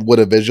like would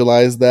have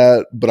visualized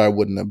that, but I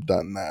wouldn't have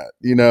done that,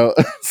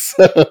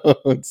 so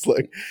it's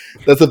like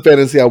that's a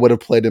fantasy I would have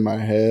played in my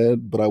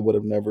head, but I would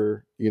have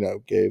never,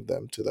 gave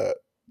them to that.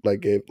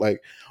 Like gave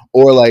like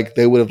or like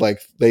they would have like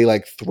they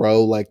like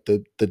throw like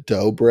the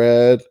dough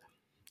bread.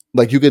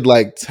 Like you could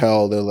like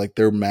tell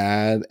they're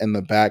mad in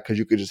the back because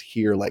you could just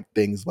hear like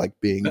things like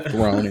being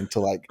thrown into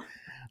like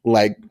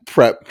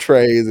prep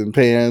trays and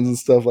pans and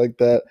stuff like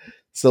that.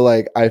 So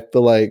like I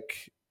feel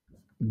like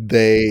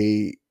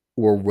they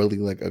were really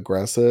like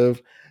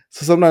aggressive.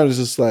 So sometimes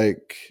it's just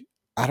like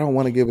I don't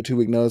want to give a 2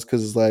 week notice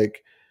because it's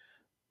like,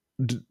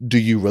 do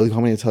you really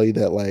want me to tell you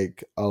that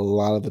like a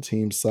lot of the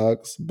team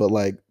sucks? But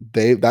like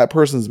that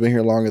person's been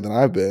here longer than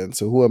I've been.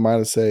 So who am I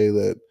to say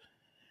that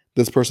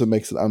this person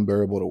makes it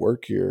unbearable to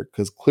work here?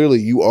 Because clearly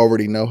you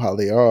already know how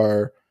they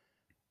are,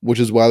 which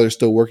is why they're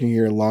still working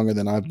here longer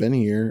than I've been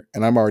here,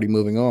 and I'm already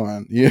moving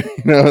on.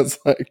 It's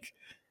like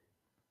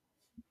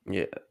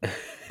Yeah.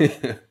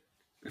 I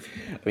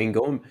mean,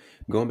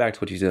 going back to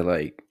what you said,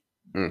 like,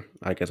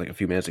 I guess like a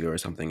few minutes ago or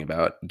something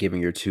about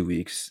giving your 2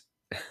 weeks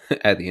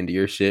at the end of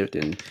your shift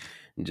and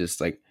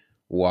just like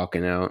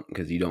walking out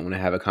because you don't want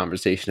to have a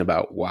conversation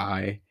about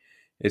why.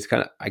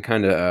 I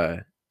kind of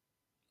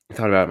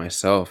thought about it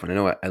myself, and I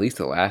know at least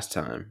the last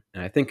time,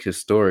 and I think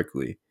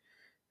historically,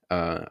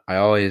 I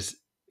always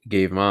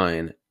gave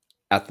mine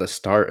at the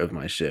start of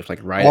my shift, like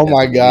right oh at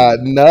my the god,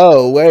 beginning,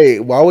 no, wait,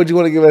 why would you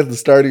want to give it at the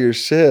start of your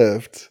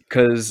shift?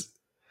 because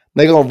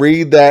They gonna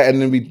read that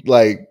and then be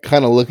like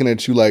kind of looking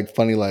at you like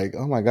funny, like,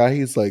 oh my god,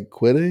 he's like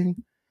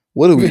quitting.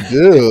 What do we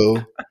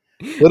do?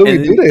 What do we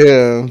and do then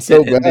to him?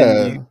 So you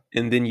bad.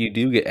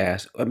 do get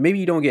asked. Maybe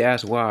you don't get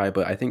asked why,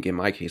 but I think in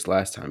my case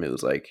last time it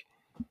was like,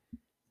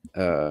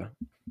 uh,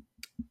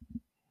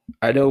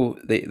 I know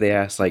they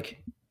asked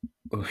like,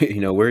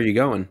 where are you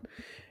going?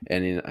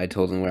 And then I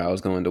told them where I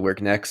was going to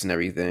work next and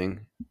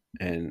everything,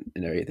 and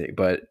everything.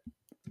 But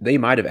they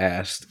might have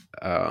asked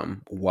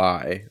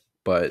why,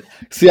 but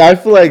See, I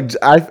feel like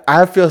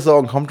I feel so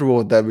uncomfortable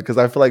with that because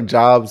I feel like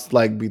jobs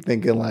like be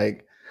thinking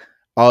like,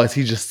 oh, is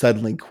he just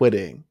suddenly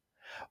quitting?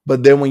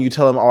 But then when you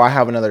tell them, oh, I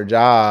have another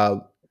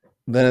job,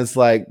 then it's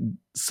like,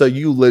 so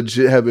you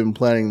legit have been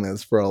planning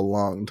this for a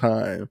long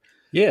time.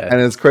 yeah, And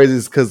it's crazy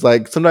because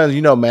like sometimes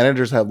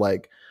managers have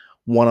like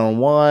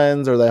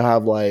one-on-ones, or they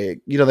have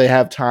like they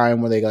have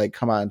time where they like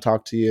come out and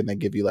talk to you and they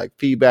give you like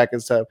feedback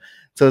and stuff.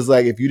 So it's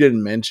like if you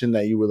didn't mention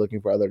that you were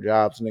looking for other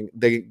jobs, and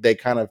they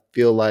kind of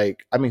feel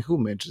like, I mean, who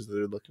mentions that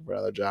they're looking for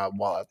another job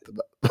while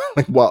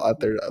at while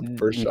at their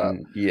first job?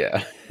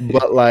 yeah,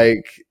 But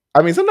like,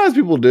 I mean, sometimes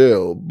people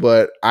do,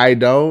 but I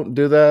don't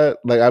do that.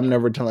 Like I'm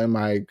never telling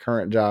my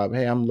current job,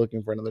 hey, I'm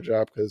looking for another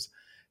job because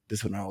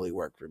this would not really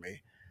work for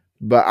me.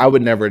 but I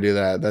would never do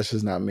that. That's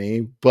just not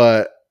me.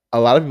 But a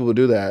lot of people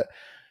do that.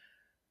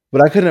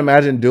 But I couldn't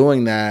imagine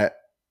doing that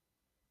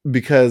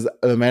because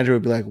the manager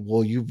would be like,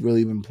 "Well, you've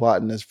really been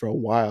plotting this for a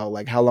while.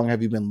 Like, how long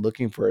have you been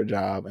looking for a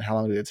job, and how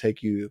long did it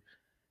take you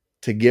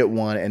to get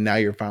one? And now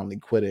you're finally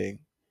quitting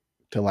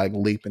to like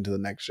leap into the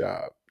next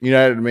job. You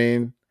know what I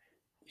mean?"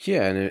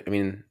 Yeah, and I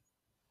mean,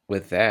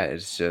 with that,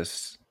 it's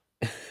just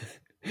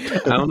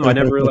I don't know. I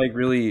never like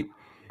really.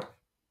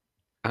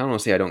 I don't want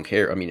to say I don't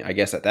care. I mean, I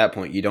guess at that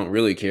point you don't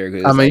really care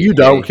because I it's mean, like, you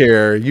don't hey,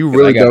 care. You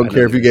because I really got don't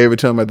care if you another. gave it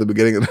to him at the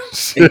beginning of the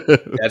And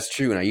shit. that's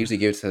true, and I usually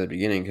give it to the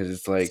beginning because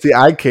it's See, like,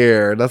 I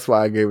care. That's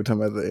why I gave it to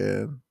him at the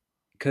end.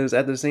 because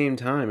at the same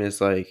time,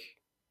 it's like,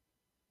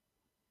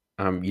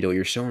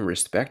 you're showing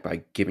respect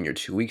by giving your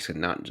 2 weeks and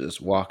not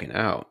just walking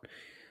out.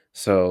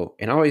 So,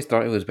 and I always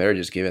thought it was better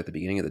just give it at the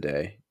beginning of the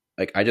day.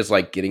 Like, I just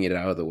like getting it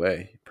out of the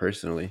way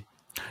personally.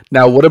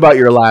 Now, what about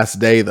your last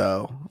day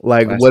though?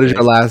 Like, Last what is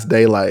your day, last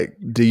day like?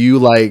 Do you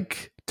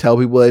like tell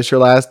people it's your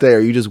last day, or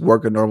you just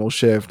work a normal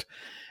shift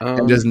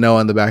and just um, know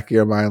in the back of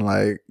your mind,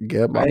 like,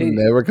 yep, I'm I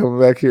never coming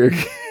back here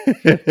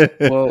again?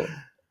 well,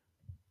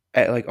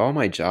 at like all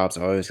my jobs,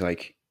 I always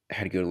like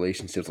had good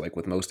relationships like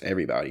with most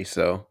everybody.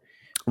 So,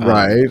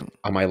 Right.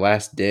 on my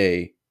last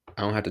day,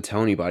 I don't have to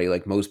tell anybody.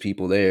 Like most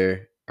people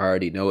there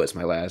already know it's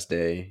my last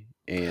day,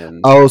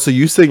 and Oh, so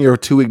you send your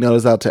 2 week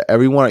notice out to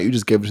everyone, or you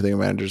just give it to the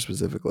manager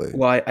specifically?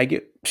 well, I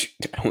get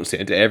I won't say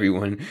it to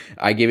everyone.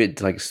 I give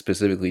it like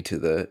specifically to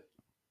the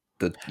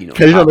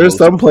Because top there's most.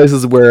 some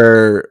places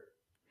where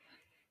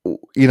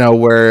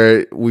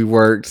where we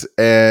worked,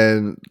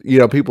 and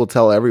people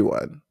tell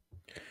everyone.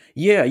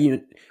 Yeah,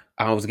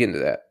 I was getting to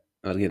that.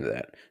 I was getting to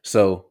that.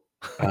 So,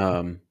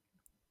 um,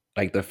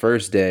 like the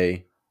first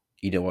day,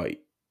 what,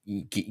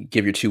 you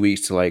give your 2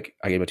 weeks to like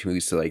I gave my 2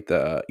 weeks to like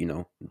the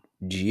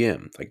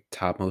GM, like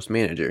topmost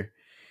manager,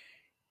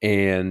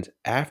 and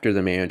after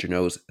the manager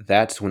knows,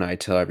 that's when I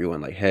tell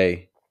everyone like,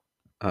 hey,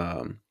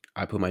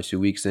 I put my 2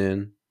 weeks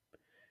in.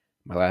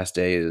 My last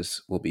day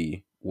will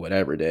be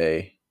whatever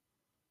day,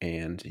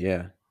 and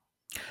yeah.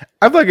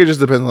 I feel like it just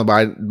depends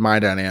on my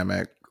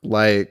dynamic.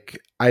 Like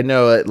I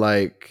know it.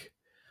 Like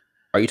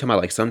Are you talking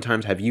about like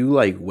sometimes have you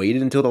like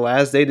waited until the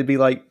last day to be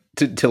like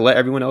to let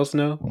everyone else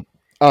know?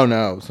 oh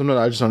no, sometimes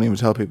I just don't even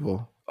tell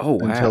people Oh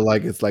until wow.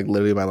 like it's like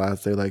literally my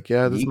last day. Like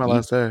yeah, this is You my you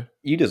last day.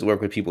 you just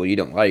work with people you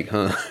don't like,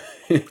 huh?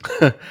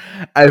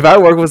 If I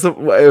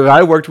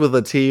worked with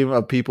a team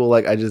of people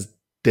like I just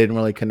didn't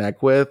really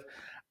connect with,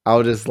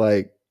 I'll just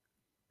like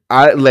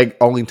I like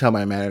only tell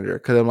my manager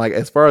because I'm like,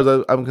 as far as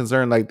I'm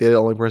concerned, like they're the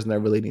only person that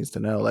really needs to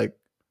know.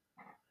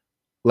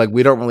 Like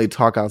we don't really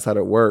talk outside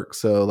of work,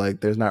 so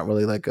like there's not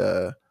really like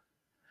a.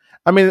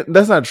 I mean,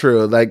 that's not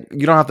true. Like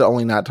you don't have to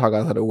only not talk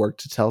outside of work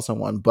to tell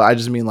someone, but I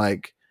just mean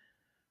like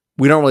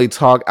we don't really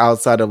talk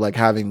outside of like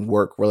having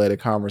work related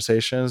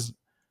conversations.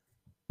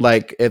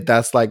 Like if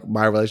that's like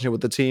my relationship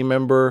with the team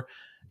member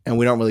and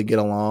we don't really get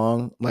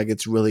along, like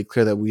it's really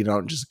clear that we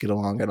don't just get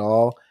along at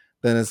all,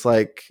 then it's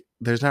like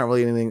there's not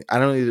really anything I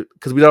don't need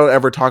because we don't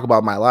ever talk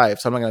about my life.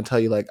 So I'm not gonna tell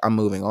you like I'm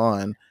moving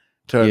on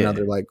to Yeah.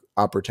 another like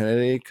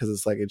opportunity because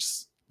it's like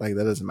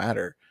that doesn't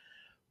matter.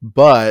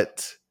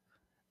 But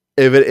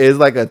if it is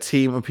like a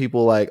team of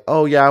people like,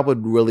 oh yeah, I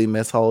would really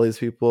miss all these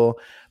people,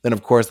 then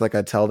of course like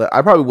I tell them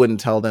I probably wouldn't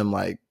tell them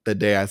like the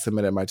day I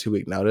submitted my 2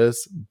 week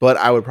notice, but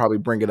I would probably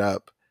bring it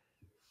up.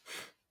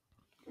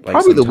 Like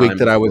Probably some the week time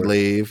that I would before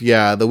leave.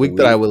 Yeah, the the week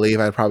that I week. would leave,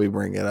 I'd probably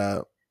bring it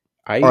up.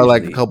 I Or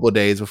like a usually couple of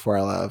days before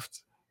I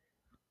left.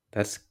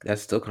 that's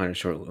still kind of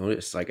short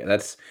notice. Like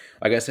that's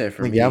like I said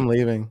for Like, yeah, I'm me,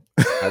 leaving.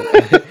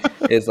 I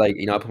it's like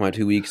I put my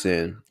 2 weeks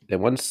in.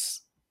 Then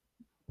once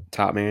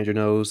top manager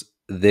knows,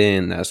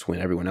 then that's when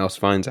everyone else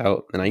finds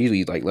out. And I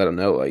usually like let them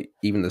know like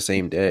even the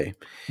same day.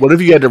 What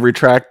if you had to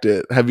retract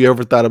it? Have you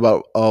ever thought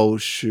about, oh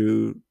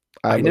shoot,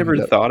 I I looked never it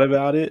up. thought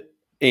about it,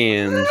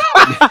 and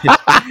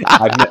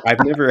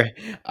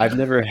I've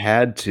never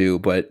had to,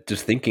 but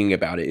just thinking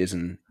about it is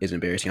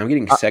embarrassing. I'm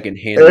getting I-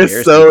 secondhand It's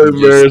embarrassment so from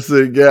just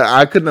embarrassing. Yeah,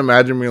 I couldn't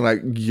imagine being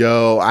like,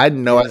 yo, I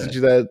know I yeah. sent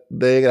you that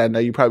thing and I know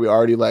you probably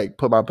already like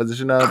put my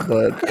position up,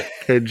 but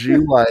could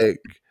you like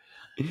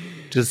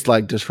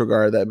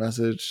disregard that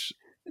message?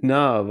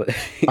 No, but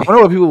I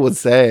wonder what people would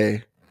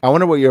say. I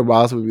wonder what your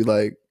boss would be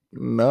like.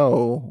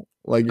 No,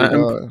 like you're I'm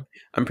gone.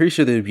 I'm pretty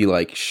sure they'd be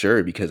like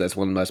sure because that's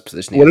one less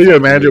position they What have if to your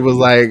like manager was interview.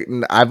 like,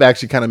 I've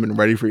actually kind of been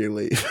ready for you to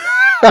leave.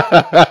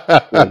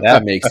 Well,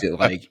 that makes it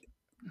like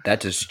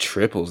that just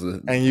triples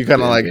And you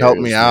kind the of like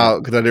helped me embarrassment.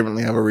 out because I didn't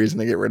really have a reason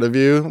to get rid of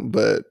you.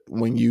 But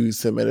when you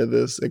submitted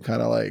this, it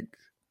kind of like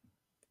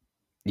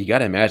You got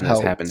to imagine that's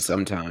happened helped.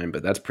 sometime,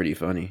 but that's pretty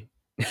funny.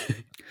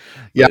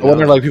 Yeah, But I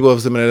wonder no. like people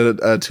have submitted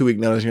a 2 week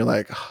notice and you're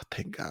like, oh,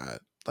 thank God.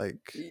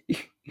 Like,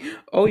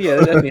 Oh yeah,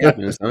 that definitely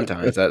happens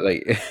sometimes. That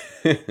like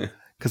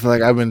because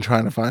like I've been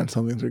trying to find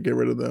something to get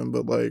rid of them,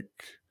 but like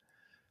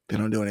they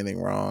don't do anything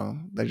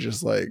wrong. They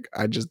just like,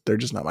 they're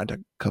just not my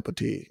cup of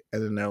tea.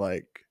 And then they're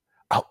like,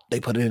 oh, they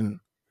put in,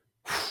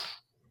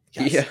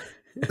 yeah. yes.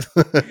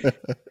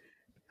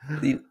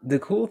 The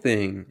cool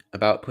thing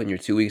about putting your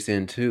 2 weeks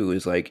in too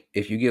is like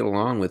if you get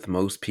along with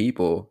most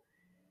people,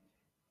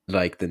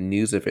 like the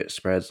news of it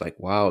spreads like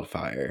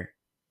wildfire,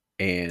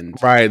 and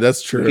Right,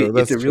 that's true. it's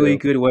That's a really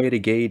true. good way to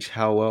gauge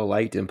how well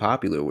liked and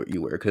popular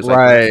you were. Because like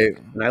Right.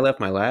 when I left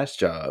my last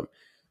job,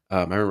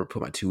 I remember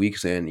put my 2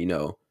 weeks in.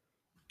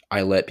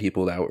 I let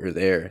people that were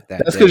there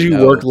that That's because day you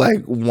work know.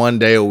 like 1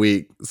 day a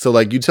week. So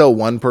like you tell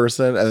one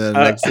person, and then the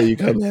Uh, next day you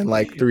come in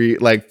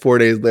like 4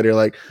 days later,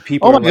 like, oh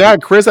people my are like,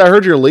 god, Chris, I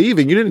heard you're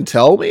leaving. You didn't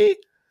tell me.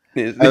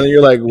 And then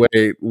you're like,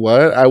 wait,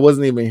 what? I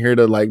wasn't even here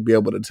to like be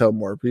able to tell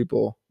more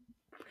people.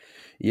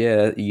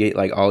 yeah, you get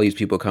like all these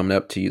people coming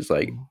up to you. It's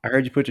like, I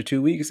heard you put your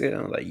 2 weeks in.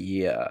 I'm like,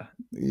 yeah.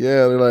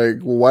 Yeah, they're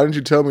like, well, why didn't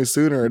you tell me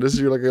sooner? This is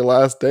your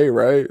last day,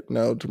 right?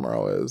 No,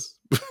 tomorrow is.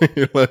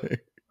 You're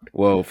like,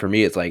 Well, for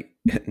me, it's like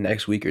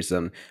next week or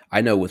something.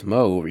 I know with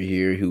Mo over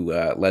here, who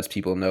lets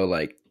people know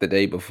like the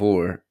day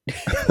before,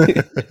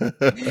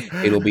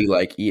 it'll be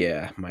like,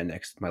 yeah, my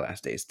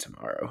last day is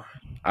tomorrow.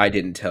 I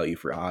didn't tell you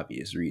for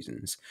obvious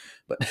reasons,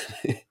 but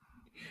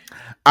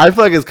I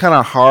feel like it's kind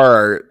of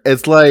hard.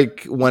 It's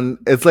like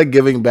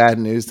giving bad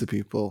news to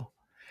people.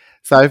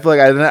 So I feel like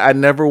I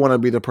never want to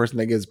be the person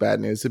that gives bad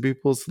news to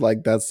people. So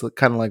like that's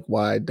kind of like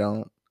why I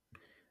don't.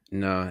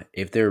 nah,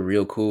 if they're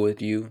real cool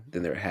with you,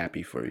 then they're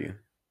happy for you.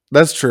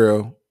 That's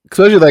true.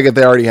 Especially like if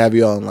they already have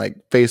you on like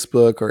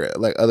Facebook or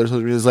like other social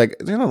media. It's like,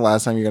 the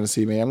last time you're gonna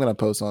see me, I'm gonna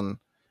post on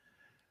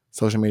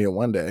social media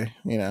one day.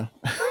 Yeah,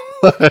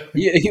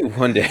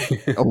 one day.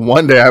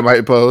 One day I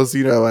might post.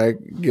 Like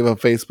give a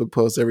Facebook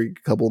post every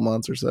couple of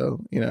months or so.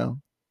 Yeah.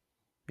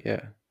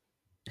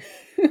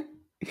 But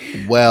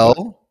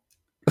Well,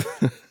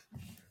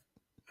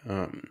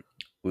 um,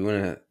 we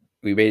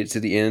made it to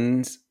the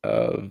end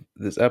of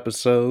this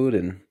episode,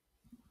 and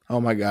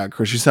oh my God,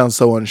 Chris, you sound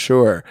so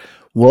unsure.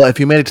 Well, if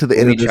you made it to the let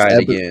end me of this try it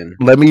episode, again.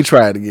 let me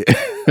try it again.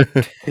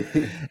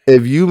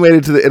 If you made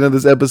it to the end of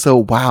this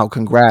episode, wow,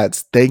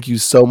 congrats. Thank you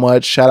so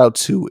much. Shout out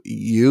to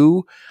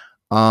you.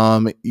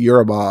 You're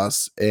a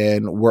boss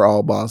and we're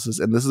all bosses,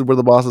 and this is where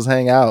the bosses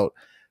hang out.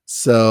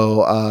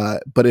 So,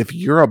 but if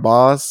you're a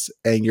boss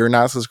and you're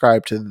not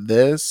subscribed to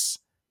this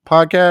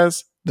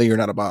podcast, then you're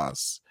not a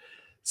boss.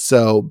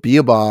 So be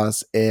a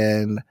boss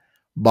and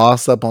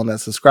boss up on that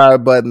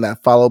subscribe button,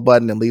 that follow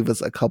button, and leave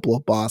us a couple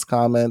of boss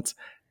comments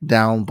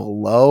down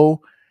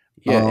below.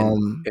 Yeah,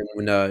 and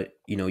when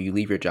you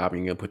leave your job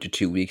and you're gonna put your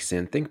 2 weeks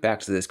in, think back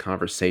to this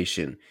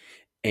conversation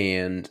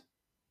and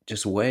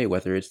just weigh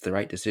whether it's the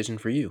right decision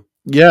for you.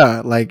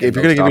 Yeah, like And if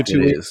you're gonna most give it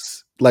often two it is.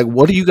 weeks, like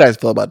what do you guys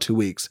feel about 2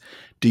 weeks?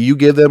 Do you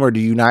give them or do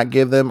you not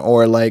give them?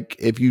 Or like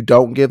if you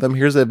don't give them,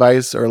 here's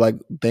advice or like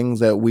things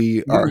that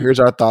here's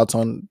our thoughts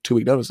on 2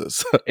 week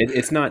notices.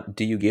 It's not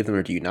do you give them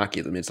or do you not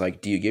give them. It's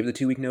like, do you give the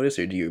 2 week notice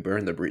or do you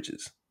burn the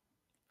bridges?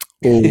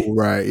 Oh,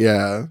 right,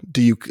 yeah.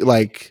 Do you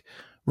like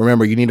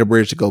remember you need a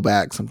bridge to go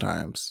back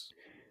sometimes?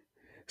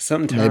 Maybe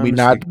Sometimes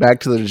not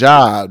back to the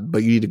job,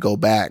 but you need to go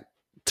back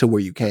to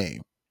where you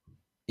came.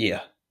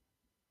 yeah.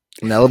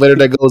 An elevator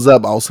that goes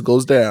up also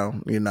goes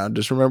down.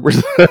 Just remember.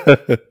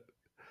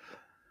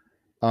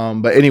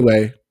 But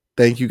anyway,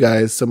 thank you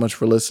guys so much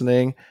for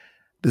listening.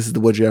 This is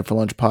the What You Have for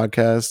Lunch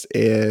podcast,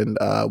 and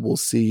we'll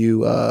see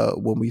you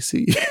when we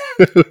see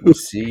you. We'll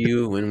see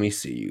you when we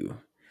see you.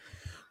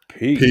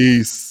 Peace.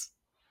 Peace.